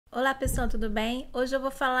Olá pessoal, tudo bem? Hoje eu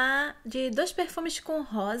vou falar de dois perfumes com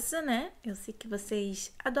rosa, né? Eu sei que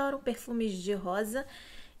vocês adoram perfumes de rosa,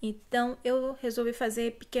 então eu resolvi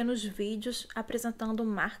fazer pequenos vídeos apresentando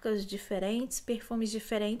marcas diferentes, perfumes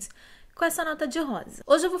diferentes com essa nota de rosa.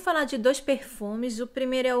 Hoje eu vou falar de dois perfumes. O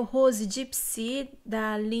primeiro é o Rose Gipsy,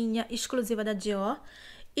 da linha exclusiva da Dior,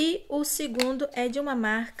 e o segundo é de uma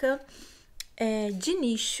marca de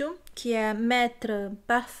nicho, que é Maître,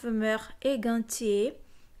 Parfumeur et Gantier.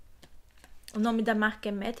 O nome da marca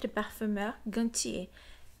é Maître, Parfumeur, Gantier.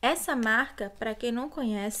 Essa marca, para quem não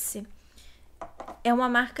conhece, é uma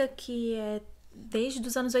marca que é desde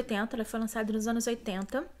os anos 80, ela foi lançada nos anos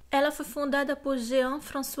 80. Ela foi fundada por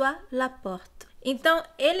Jean-François Laporte. Então,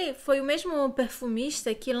 ele foi o mesmo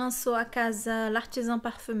perfumista que lançou a casa L'Artisan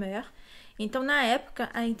Parfumeur. Então, na época,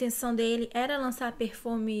 a intenção dele era lançar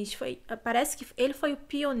perfumes. Parece que ele foi o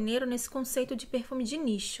pioneiro nesse conceito de perfume de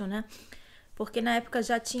nicho, né? Porque na época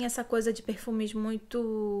já tinha essa coisa de perfumes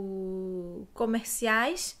muito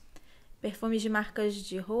comerciais, perfumes de marcas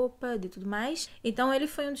de roupa e tudo mais. Então ele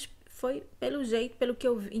foi pelo jeito, pelo que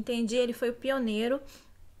eu entendi, ele foi o pioneiro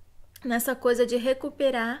nessa coisa de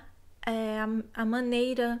recuperar a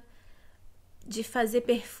maneira de fazer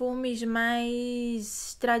perfumes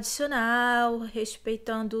mais tradicional,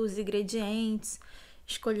 respeitando os ingredientes,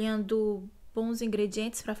 escolhendo bons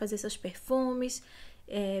ingredientes para fazer seus perfumes.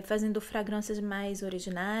 Fazendo fragrâncias mais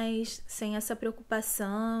originais, sem essa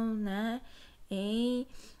preocupação, né, em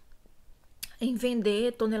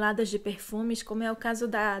vender toneladas de perfumes, como é o caso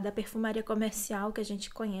da perfumaria comercial que a gente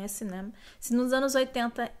conhece, né? Se nos anos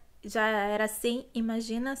 80 já era assim,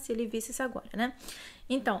 imagina se ele visse isso agora, né?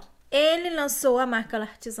 Então, ele lançou a marca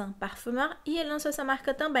L'Artisan Parfumeur e ele lançou essa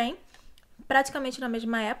marca também, praticamente na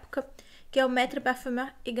mesma época, que é o Maître, Parfumeur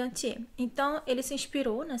e Gantier. Então, ele se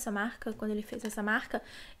inspirou nessa marca, quando ele fez essa marca,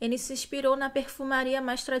 ele se inspirou na perfumaria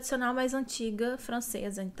mais tradicional, mais antiga,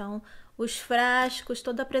 francesa. Então, os frascos,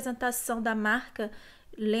 toda a apresentação da marca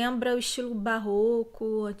lembra o estilo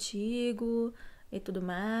barroco, antigo e tudo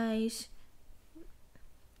mais.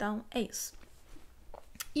 Então, é isso.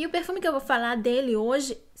 E o perfume que eu vou falar dele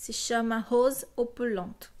hoje se chama Rose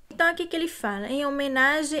Opulente. Então, aqui que ele fala, em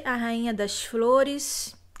homenagem à Rainha das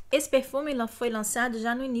Flores. Esse perfume foi lançado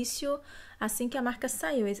já no início, assim que a marca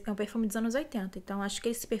saiu. Esse é um perfume dos anos 80. Então, acho que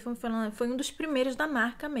esse perfume foi um dos primeiros da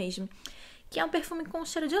marca mesmo. Que é um perfume com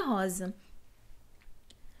cheiro de rosa.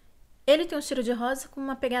 Ele tem um cheiro de rosa com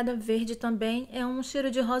uma pegada verde também. É um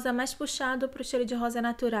cheiro de rosa mais puxado para o cheiro de rosa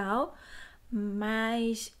natural.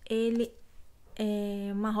 Mas ele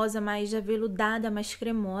é uma rosa mais aveludada, mais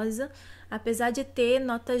cremosa. Apesar de ter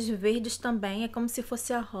notas verdes também, é como se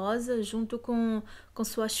fosse a rosa junto com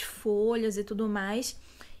suas folhas e tudo mais.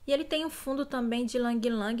 E ele tem um fundo também de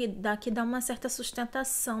ylang-ylang, que dá uma certa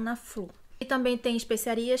sustentação na flor. E também tem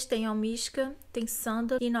especiarias, tem almíscar, tem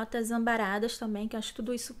sândalo e notas ambaradas também, que acho que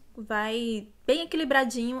tudo isso vai bem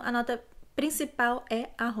equilibradinho. A nota principal é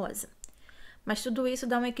a rosa. Mas tudo isso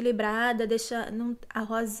dá uma equilibrada, a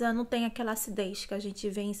rosa não tem aquela acidez que a gente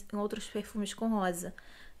vê em outros perfumes com rosa.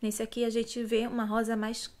 Nesse aqui a gente vê uma rosa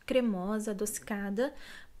mais cremosa, adocicada,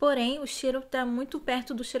 porém o cheiro está muito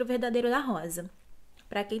perto do cheiro verdadeiro da rosa.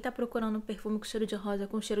 Para quem está procurando um perfume com cheiro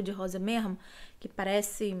de rosa mesmo, que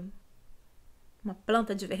parece uma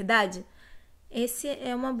planta de verdade, esse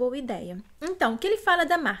é uma boa ideia. Então, o que ele fala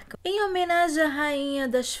da marca? Em homenagem à Rainha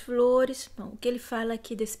das Flores... Bom, o que ele fala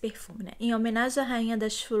aqui desse perfume, né? Em homenagem à Rainha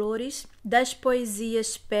das Flores, das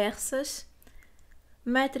poesias persas,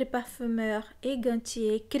 Maître, Parfumeur et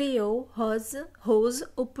Gantier criou Rose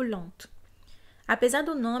Opulente. Apesar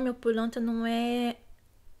do nome, Opulente não é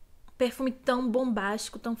um perfume tão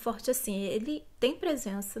bombástico, tão forte assim. Ele tem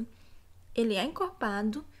presença, ele é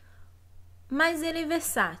encorpado, mas ele é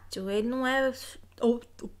versátil. Ele não é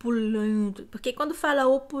opulento. Porque quando fala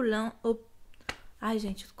opulento... Ai,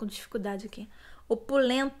 gente, tô com dificuldade aqui.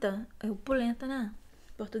 Opulenta. É opulenta, né?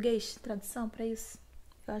 Português, tradução pra isso.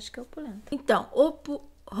 Eu acho que é opulenta. Então,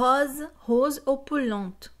 Rose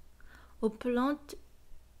Opulente.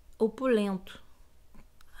 Opulento.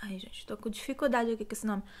 Ai, gente, tô com dificuldade aqui com esse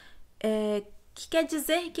nome. Que quer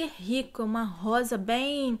dizer que é rico. Uma rosa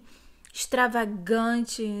bem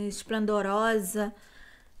extravagante, esplendorosa.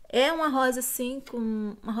 É uma rosa assim,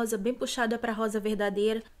 com uma rosa bem puxada para rosa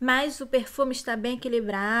verdadeira, mas o perfume está bem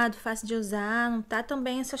equilibrado, fácil de usar, não tá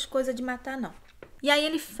também essas coisas de matar não. E aí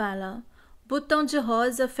ele fala: botão de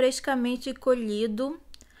rosa frescamente colhido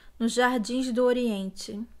nos jardins do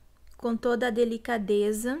Oriente, com toda a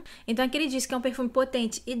delicadeza. Então aqui ele diz que é um perfume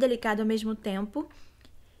potente e delicado ao mesmo tempo,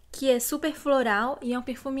 que é super floral e é um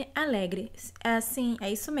perfume alegre. É assim,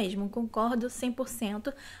 é isso mesmo, concordo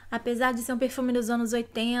 100%. Apesar de ser um perfume dos anos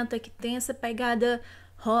 80, que tem essa pegada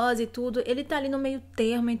rosa e tudo, ele tá ali no meio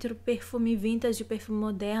termo entre o perfume vintage e o perfume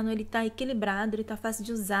moderno. Ele tá equilibrado, ele tá fácil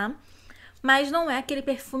de usar. Mas não é aquele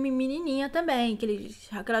perfume menininha também,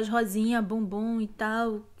 aquelas rosinha, bumbum e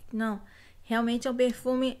tal. Não, realmente é um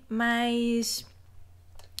perfume mais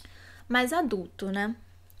adulto, né?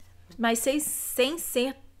 Mas sem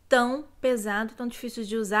ser tão pesado, tão difícil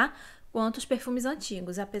de usar quanto os perfumes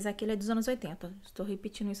antigos, apesar que ele é dos anos 80. Estou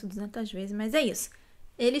repetindo isso 200 vezes, mas é isso.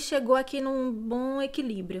 Ele chegou aqui num bom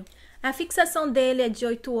equilíbrio. A fixação dele é de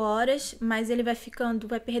 8 horas, mas ele vai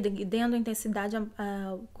perdendo a intensidade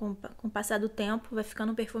com o passar do tempo, vai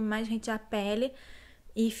ficando um perfume mais rente à pele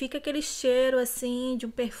e fica aquele cheiro assim de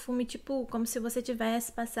um perfume tipo como se você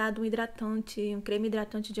tivesse passado um creme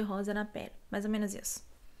hidratante de rosa na pele, mais ou menos isso.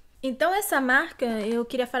 Então essa marca, eu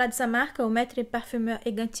queria falar dessa marca, o Maître, Parfumeur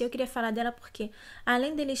e Gantier, eu queria falar dela porque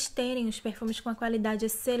além deles terem os perfumes com a qualidade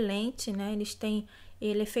excelente, né,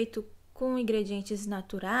 ele é feito com ingredientes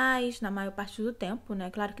naturais na maior parte do tempo,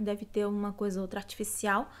 né, claro que deve ter uma coisa ou outra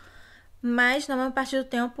artificial, mas na maior parte do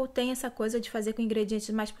tempo tem essa coisa de fazer com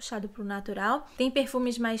ingredientes mais puxados para o natural, tem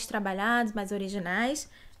perfumes mais trabalhados, mais originais,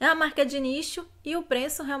 é uma marca de nicho e o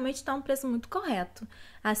preço realmente está um preço muito correto,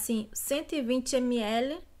 assim, 120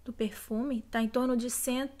 ml do perfume está em torno de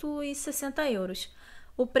 160 euros.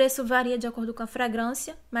 O preço varia de acordo com a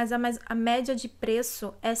fragrância, mas a média de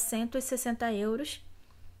preço é 160 euros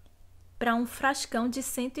para um frascão de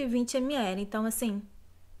 120 ml. Então, assim,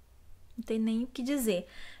 não tem nem o que dizer.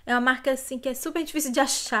 É uma marca assim que é super difícil de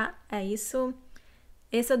achar. É isso.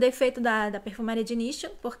 Esse é o defeito da perfumaria de nicho,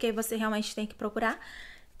 porque você realmente tem que procurar,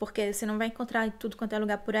 porque você não vai encontrar em tudo quanto é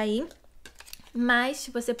lugar por aí. Mas,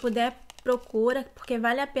 se você puder, procura, porque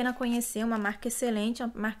vale a pena conhecer uma marca excelente,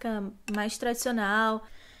 uma marca mais tradicional.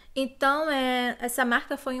 Então, essa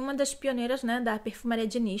marca foi uma das pioneiras, né, da perfumaria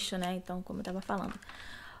de nicho, né? Então, como eu estava falando.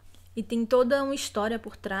 E tem toda uma história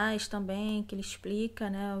por trás também, que ele explica,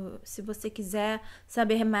 né? Se você quiser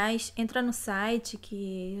saber mais, entra no site,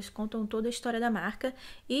 que eles contam toda a história da marca.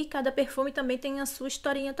 E cada perfume também tem a sua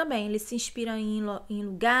historinha também. Ele se inspira em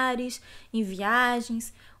lugares, em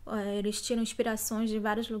viagens. Eles tiram inspirações de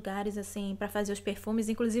vários lugares, assim, para fazer os perfumes.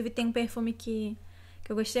 Inclusive, tem um perfume que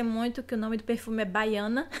eu gostei muito, que o nome do perfume é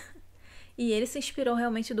Baiana. E ele se inspirou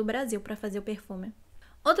realmente do Brasil para fazer o perfume.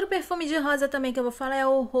 Outro perfume de rosa também que eu vou falar é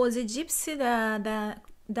o Rosa Gipsy,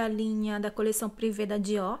 da linha da coleção Privé da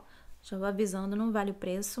Dior. Já vou avisando, não vale o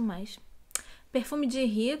preço, mas... Perfume de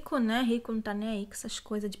rico, né? Rico não tá nem aí com essas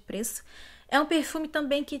coisas de preço. É um perfume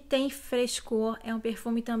também que tem frescor, é um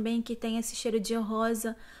perfume também que tem esse cheiro de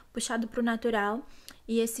rosa puxado pro natural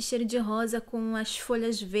e esse cheiro de rosa com as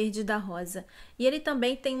folhas verdes da rosa. E ele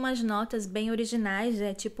também tem umas notas bem originais,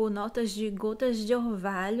 tipo notas de gotas de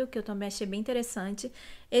orvalho, que eu também achei bem interessante.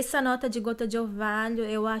 Essa nota de gota de orvalho,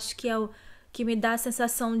 eu acho que é o que me dá a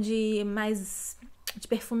sensação de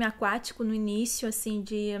perfume aquático no início, assim,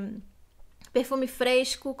 de perfume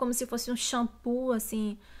fresco, como se fosse um shampoo,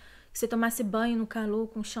 assim, que você tomasse banho no calor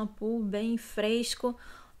com um shampoo bem fresco,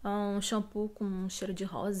 um shampoo com um cheiro de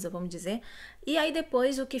rosa, vamos dizer. E aí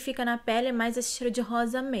depois o que fica na pele é mais esse cheiro de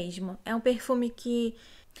rosa mesmo. É um perfume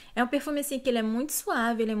assim que ele é muito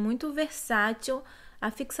suave, ele é muito versátil. A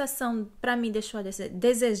fixação para mim deixou a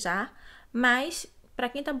desejar, mas para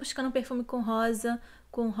quem tá buscando um perfume com rosa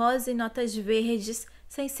e notas verdes,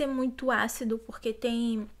 sem ser muito ácido, porque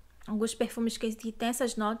tem alguns perfumes que tem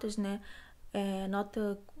essas notas, né?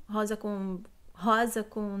 Nota rosa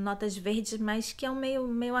com notas verdes, mas que é um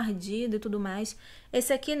meio ardido e tudo mais.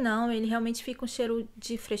 Esse aqui não, ele realmente fica um cheiro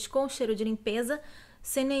de frescor, um cheiro de limpeza,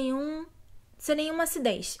 sem nenhuma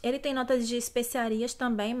acidez. Ele tem notas de especiarias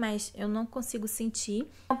também, mas eu não consigo sentir.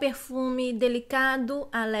 É um perfume delicado,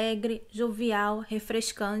 alegre, jovial,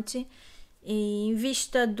 refrescante. E em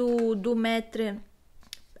vista do Maître,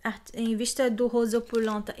 em vista do Rosa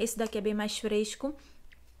Opulente, esse daqui é bem mais fresco.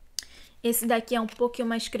 Esse daqui é um pouquinho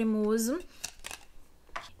mais cremoso.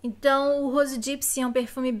 Então, o Rosa Gipsy é um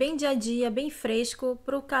perfume bem dia a dia, bem fresco,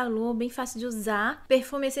 pro calor, bem fácil de usar.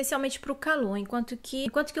 Perfume essencialmente pro calor, enquanto que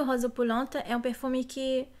o Rosa Opulente é um perfume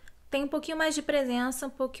que tem um pouquinho mais de presença,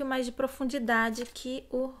 um pouquinho mais de profundidade que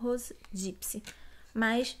o Rosa Gipsy.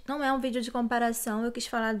 Mas não é um vídeo de comparação, eu quis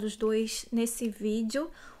falar dos dois nesse vídeo,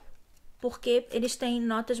 porque eles têm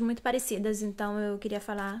notas muito parecidas, então eu queria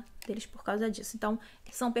falar deles por causa disso. Então,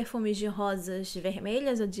 são perfumes de rosas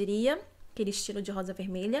vermelhas, eu diria, aquele estilo de rosa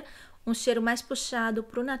vermelha, um cheiro mais puxado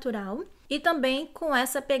pro natural, e também com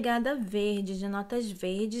essa pegada verde, de notas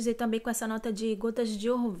verdes, e também com essa nota de gotas de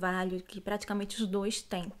orvalho, que praticamente os dois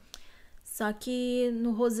têm. Só que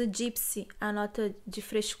no Rosa Gipsy a nota de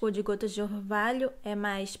frescor de gotas de orvalho é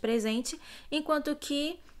mais presente, enquanto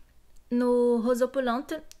que no Rosa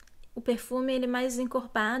Opulente o perfume ele é mais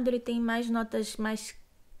encorpado, ele tem mais notas mais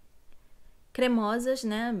cremosas,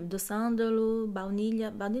 né? Do sândalo, baunilha.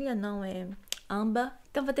 Baunilha não, é âmbar.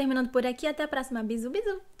 Então vou terminando por aqui. Até a próxima. Bisu,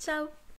 bisu. Tchau!